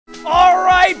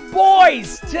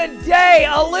Guys, today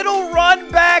a little run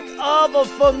back of a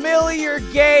familiar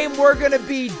game. We're gonna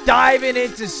be diving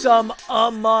into some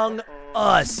Among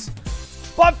Us.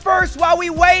 But first, while we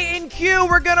wait in queue,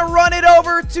 we're gonna run it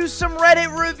over to some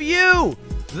Reddit review.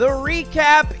 The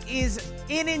recap is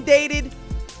inundated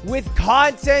with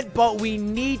content, but we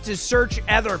need to search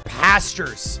other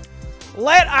pastures.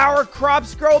 Let our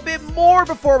crops grow a bit more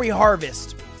before we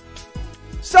harvest.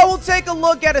 So we'll take a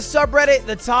look at a subreddit,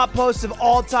 the top post of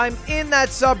all time in that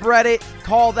subreddit.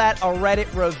 Call that a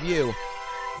Reddit review.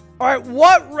 All right,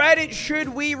 what Reddit should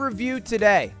we review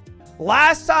today?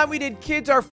 Last time we did kids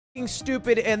are f***ing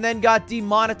stupid and then got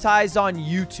demonetized on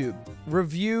YouTube.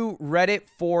 Review Reddit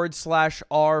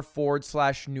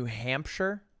 /r/New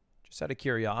Hampshire. Just out of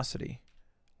curiosity.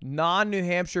 Non-New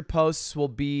Hampshire posts will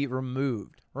be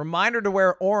removed. Reminder to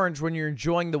wear orange when you're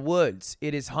enjoying the woods.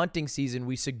 It is hunting season.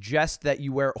 We suggest that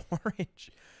you wear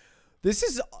orange. This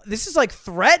is like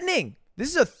threatening. This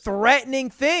is a threatening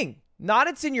thing. Not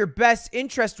it's in your best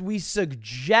interest. We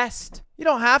suggest. You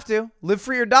don't have to. Live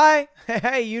free or die.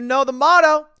 Hey, you know the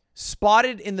motto.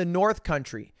 Spotted in the North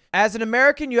Country. As an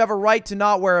American, you have a right to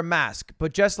not wear a mask.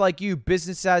 But just like you,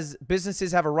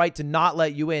 businesses have a right to not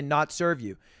let you in, not serve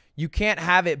you. You can't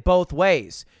have it both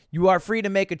ways. You are free to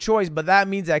make a choice, but that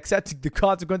means accepting the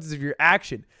consequences of your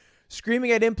action.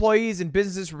 Screaming at employees and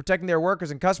businesses for protecting their workers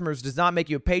and customers does not make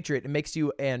you a patriot. It makes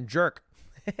you an jerk.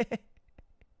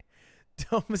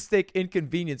 Don't mistake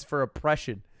inconvenience for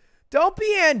oppression. Don't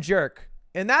be an jerk.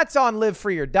 And that's on Live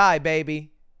Free or Die,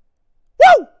 baby.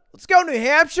 Woo! Let's go, New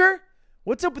Hampshire.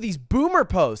 What's up with these boomer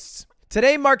posts?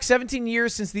 Today marks 17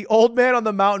 years since the old man on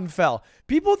the mountain fell.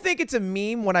 People think it's a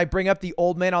meme when I bring up the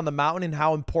old man on the mountain and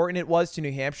how important it was to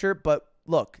New Hampshire, but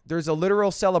look, there's a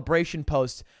literal celebration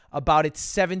post about its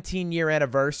 17-year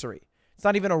anniversary. It's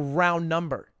not even a round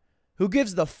number. Who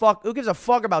gives a fuck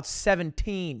about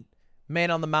 17?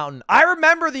 Man on the mountain. I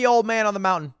remember the old man on the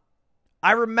mountain.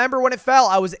 I remember when it fell.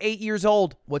 I was 8 years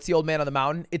old. What's the old man on the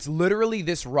mountain? It's literally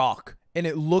this rock, and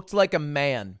it looked like a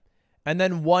man. And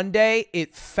then one day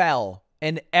it fell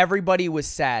and everybody was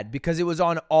sad because it was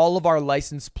on all of our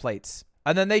license plates.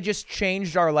 And then they just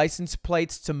changed our license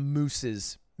plates to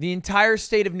mooses. The entire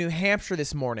state of New Hampshire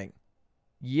this morning.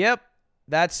 Yep,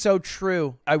 that's so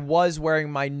true. I was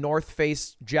wearing my North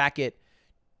Face jacket,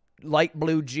 light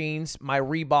blue jeans, my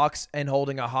Reeboks, and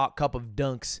holding a hot cup of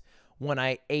Dunks when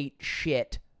I ate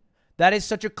shit. That is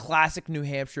such a classic New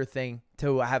Hampshire thing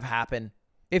to have happen.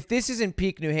 If this isn't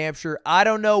peak New Hampshire, I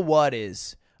don't know what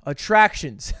is.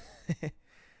 Attractions.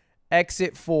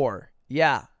 Exit 4.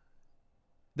 Yeah.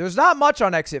 There's not much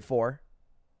on Exit 4.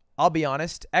 I'll be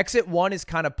honest. Exit 1 is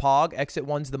kind of pog. Exit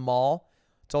 1's the mall.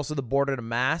 It's also the border to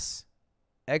Mass.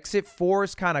 Exit 4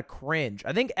 is kind of cringe.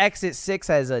 I think Exit 6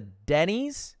 has a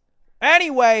Denny's.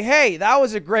 Anyway, hey, that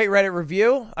was a great Reddit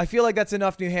review. I feel like that's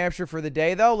enough New Hampshire for the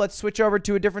day, though. Let's switch over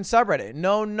to a different subreddit.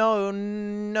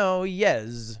 No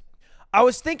Yes. I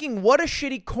was thinking, what a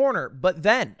shitty corner, but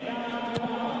then.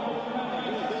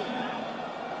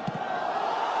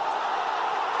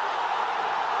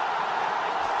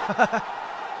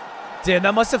 Damn,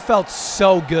 that must have felt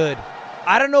so good.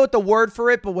 I don't know what the word for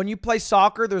it, but when you play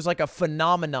soccer, there's like a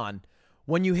phenomenon.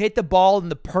 When you hit the ball in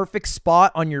the perfect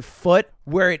spot on your foot,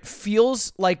 where it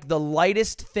feels like the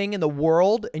lightest thing in the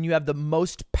world, and you have the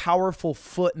most powerful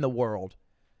foot in the world.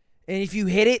 And if you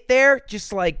hit it there,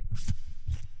 just like...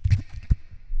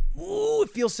 Ooh, it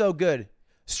feels so good.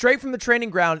 Straight from the training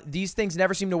ground, these things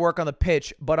never seem to work on the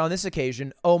pitch, but on this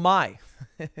occasion, oh my.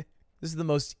 This is the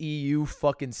most EU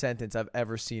fucking sentence I've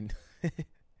ever seen.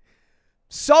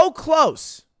 So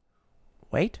close.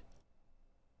 Wait.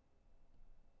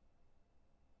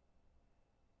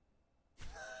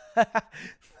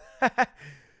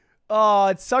 Oh,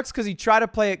 it sucks because he tried to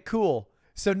play it cool.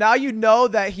 So now you know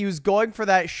that he was going for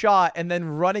that shot and then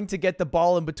running to get the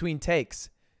ball in between takes.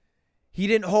 He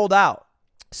didn't hold out.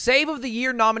 Save of the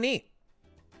Year nominee.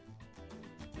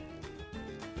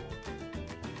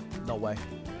 No way.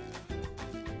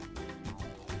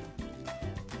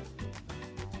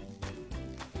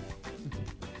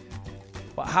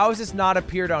 Well, how has this not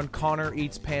appeared on Connor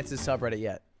Eats Pants' subreddit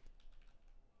yet?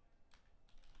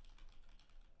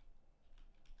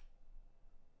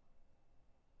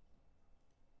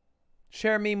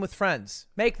 Share a meme with friends.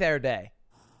 Make their day.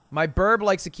 My burb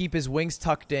likes to keep his wings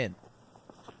tucked in.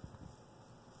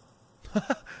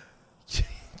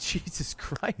 Jesus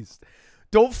Christ.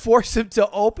 Don't force him to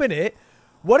open it.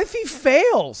 What if he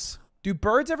fails? Do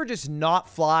birds ever just not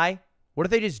fly? What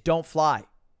if they just don't fly?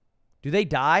 Do they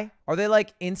die? Are they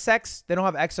like insects? They don't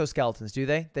have exoskeletons, do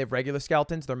they? They have regular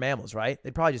skeletons. They're mammals, right?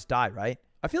 They'd probably just die, right?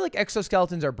 I feel like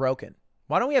exoskeletons are broken.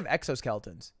 Why don't we have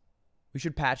exoskeletons? We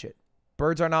should patch it.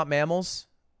 Birds are not mammals.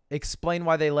 Explain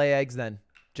why they lay eggs then.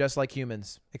 Just like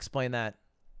humans. Explain that.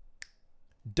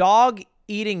 Dog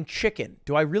eating chicken.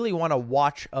 Do I really want to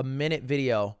watch a minute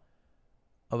video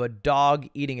of a dog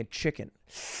eating a chicken?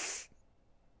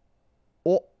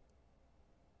 Oh.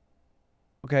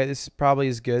 Okay, this probably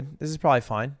is good. This is probably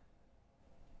fine.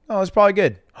 Oh, it's probably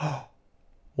good. Oh.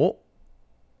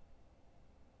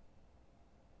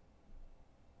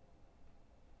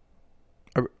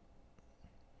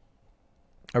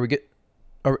 Are we good?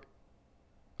 Are we,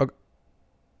 okay.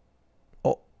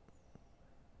 Oh.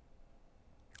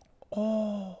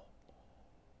 Oh.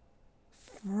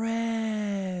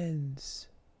 Friends.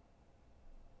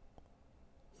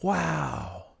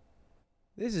 Wow.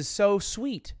 This is so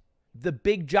sweet. The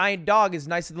big giant dog is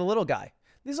nicer than the little guy.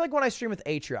 This is like when I stream with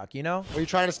Atriarch, you know? What are you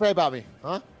trying to say about me,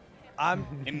 huh?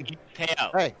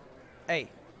 Hey. Hey.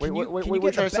 What are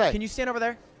you trying to say? Can you stand over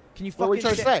there? Can you fucking what are you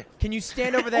trying to say? Can you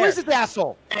stand over there? Who is this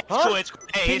asshole? Huh?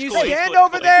 Can you stand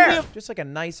over there? Just like a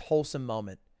nice, wholesome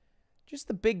moment. Just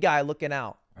the big guy looking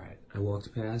out. All right, I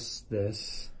walked past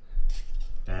this,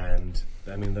 and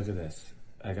I mean, look at this.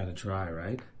 I gotta try,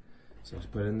 right? So let's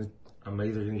put in the. I'm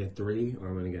either gonna get 3 or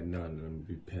I'm gonna get none, and I'm gonna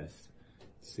be pissed.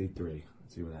 C3.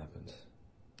 Let's see what happens.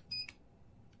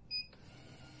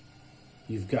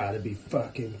 You've got to be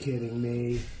fucking kidding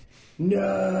me.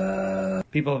 No!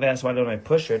 People have asked why don't I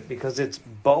push it, because it's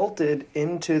bolted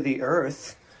into the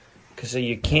earth. So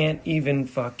you can't even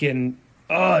fucking...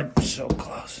 Oh, it's so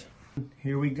close.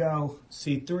 Here we go.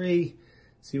 C3.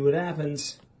 See what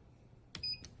happens.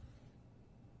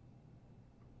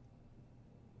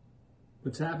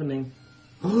 What's happening?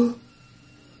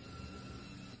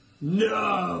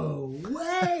 No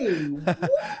way!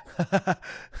 What?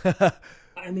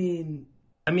 I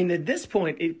mean, at this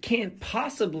point, it can't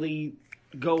possibly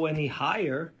go any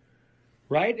higher,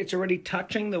 right? It's already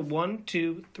touching the 1,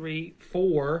 2, 3,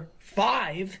 4,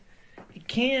 5. It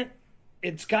can't.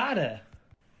 It's gotta.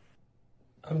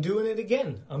 I'm doing it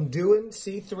again. I'm doing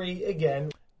C3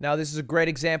 again. Now, this is a great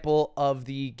example of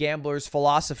the gambler's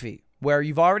philosophy, where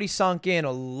you've already sunk in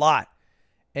a lot.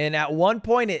 And at one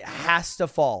point, it has to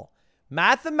fall.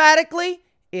 Mathematically,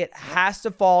 it has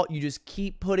to fall. You just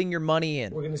keep putting your money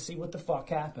in. We're going to see what the fuck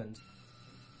happens.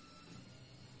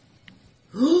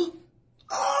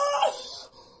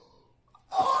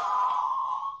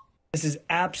 This is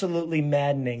absolutely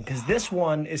maddening, because this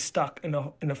one is stuck in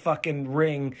a fucking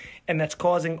ring, and that's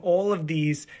causing all of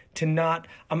these to not...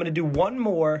 I'm going to do one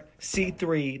more,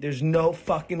 C3. There's no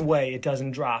fucking way it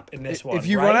doesn't drop in this one. If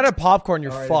you run out of popcorn,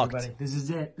 you're fucked. Everybody, this is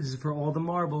it. This is for all the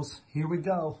marbles. Here we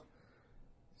go.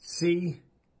 C3.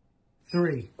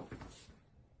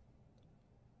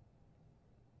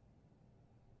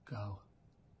 Go.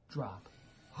 Drop.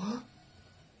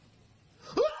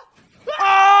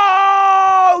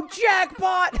 Oh,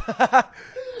 jackpot!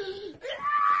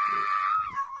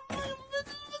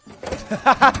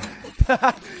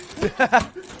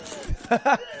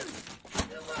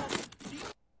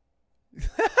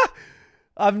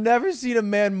 I've never seen a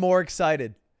man more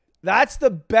excited. That's the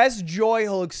best joy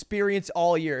he'll experience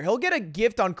all year. He'll get a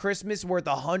gift on Christmas worth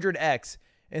 100x,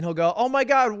 and he'll go, "Oh my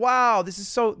God, wow,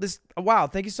 wow,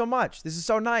 thank you so much. This is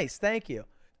so nice, thank you."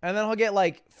 And then he'll get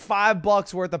like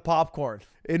 $5 worth of popcorn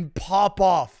and pop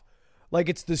off like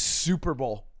it's the Super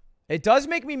Bowl. It does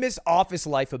make me miss office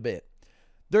life a bit.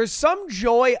 There's some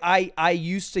joy I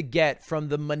used to get from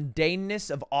the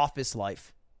mundaneness of office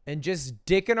life and just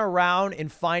dicking around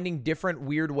and finding different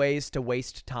weird ways to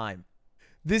waste time.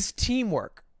 This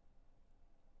teamwork.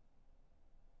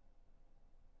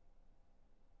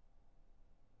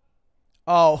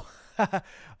 Oh,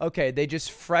 okay. They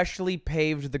just freshly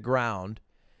paved the ground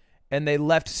and they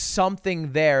left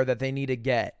something there that they need to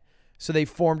get. So they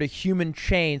formed a human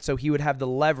chain so he would have the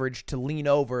leverage to lean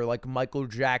over like Michael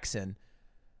Jackson,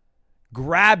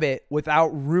 grab it without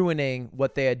ruining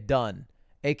what they had done,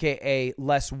 aka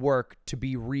less work to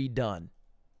be redone.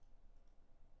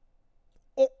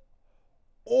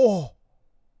 Oh,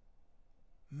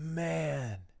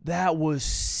 man, that was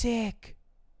sick.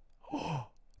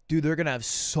 Dude, they're going to have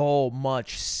so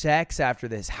much sex after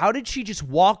this. How did she just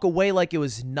walk away like it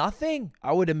was nothing?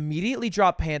 I would immediately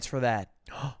drop pants for that.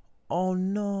 Oh,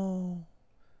 no.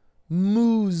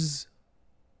 Moose.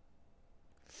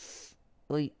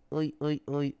 Oi.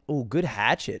 Oh, good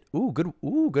hatchet.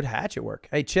 Good hatchet work.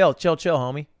 Hey, chill,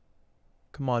 homie.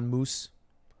 Come on, Moose.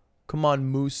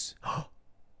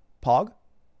 Pog?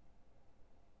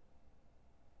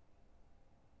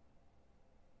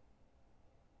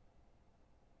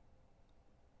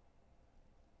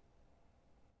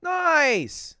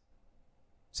 Nice.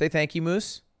 Say thank you,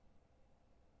 Moose.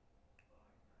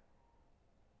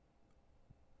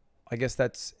 I guess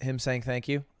that's him saying thank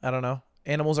you. I don't know.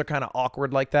 Animals are kind of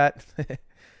awkward like that.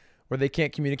 Where they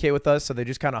can't communicate with us, so they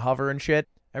just kind of hover and shit.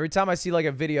 Every time I see like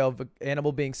a video of an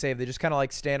animal being saved, they just kind of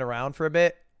like stand around for a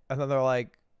bit. And then they're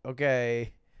like,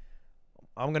 okay,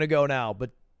 I'm going to go now,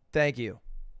 but thank you.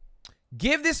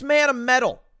 Give this man a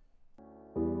medal.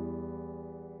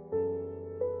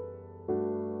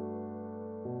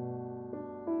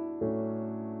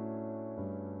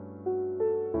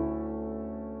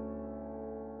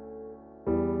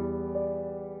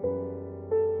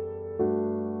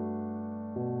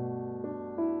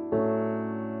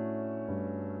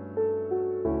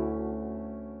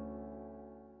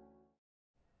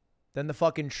 Then the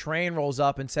fucking train rolls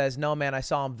up and says, no, man, I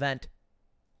saw him vent.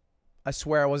 I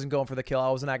swear I wasn't going for the kill. I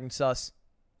wasn't acting sus.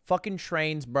 Fucking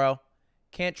trains, bro.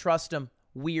 Can't trust them.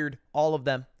 Weird. All of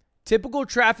them. Typical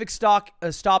traffic stop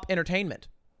entertainment.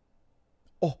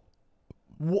 Oh.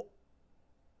 What?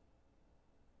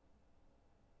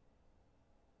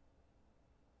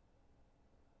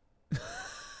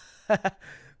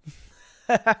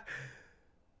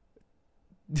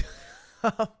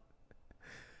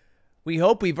 We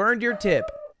hope we've earned your tip.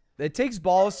 It takes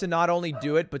balls to not only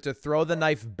do it, but to throw the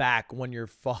knife back when you're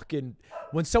fucking...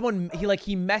 When someone,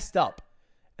 he messed up,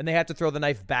 and they have to throw the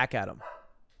knife back at him.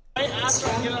 I'm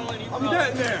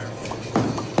getting there.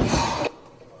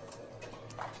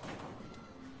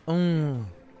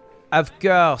 Of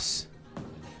course.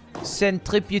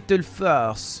 Centripetal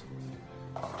force.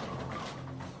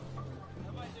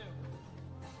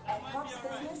 At Cox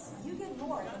Business, you get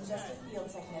more than just a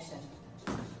field technician.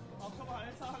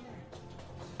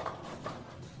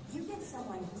 You get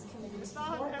someone who's committed to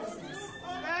your business.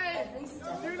 Every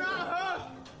step of the way.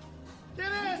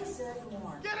 Get You it! deserve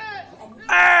more. Get it! And you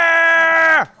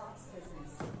Ah! Cox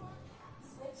Business.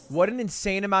 Switch What an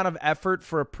insane amount of effort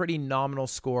for a pretty nominal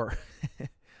score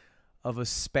of a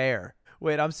spare.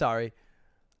 Wait, I'm sorry.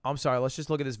 Let's just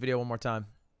look at this video one more time.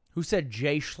 Who said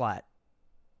J Schlatt?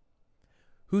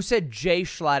 Who said J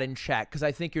Schlatt in chat? Because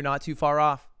I think you're not too far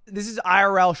off. This is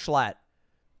IRL Schlatt.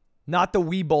 Not the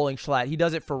Wii bowling Schlatt. He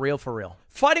does it for real, for real.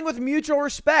 Fighting with mutual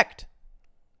respect.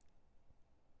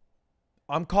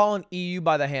 I'm calling EU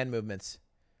by the hand movements.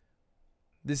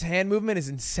 This hand movement is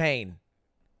insane.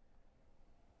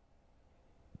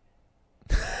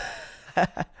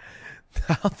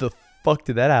 How the fuck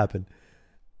did that happen?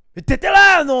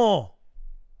 Tetelano!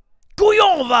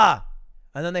 Couillon va!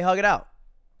 And then they hug it out.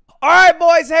 All right,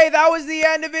 boys. Hey, that was the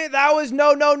end of it. That was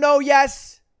no,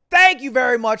 yes. Thank you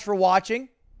very much for watching.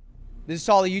 This is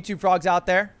all the YouTube frogs out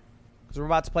there. Because we're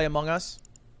about to play Among Us.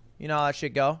 You know how that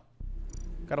shit go.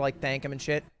 Gotta, like, thank them and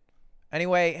shit.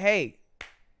 Anyway, hey.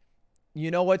 You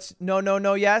know what's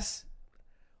no, yes?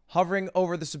 Hovering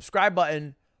over the subscribe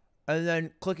button and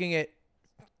then clicking it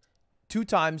 2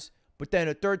 times, but then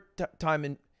a third time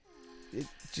and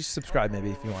just subscribe maybe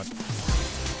if you want.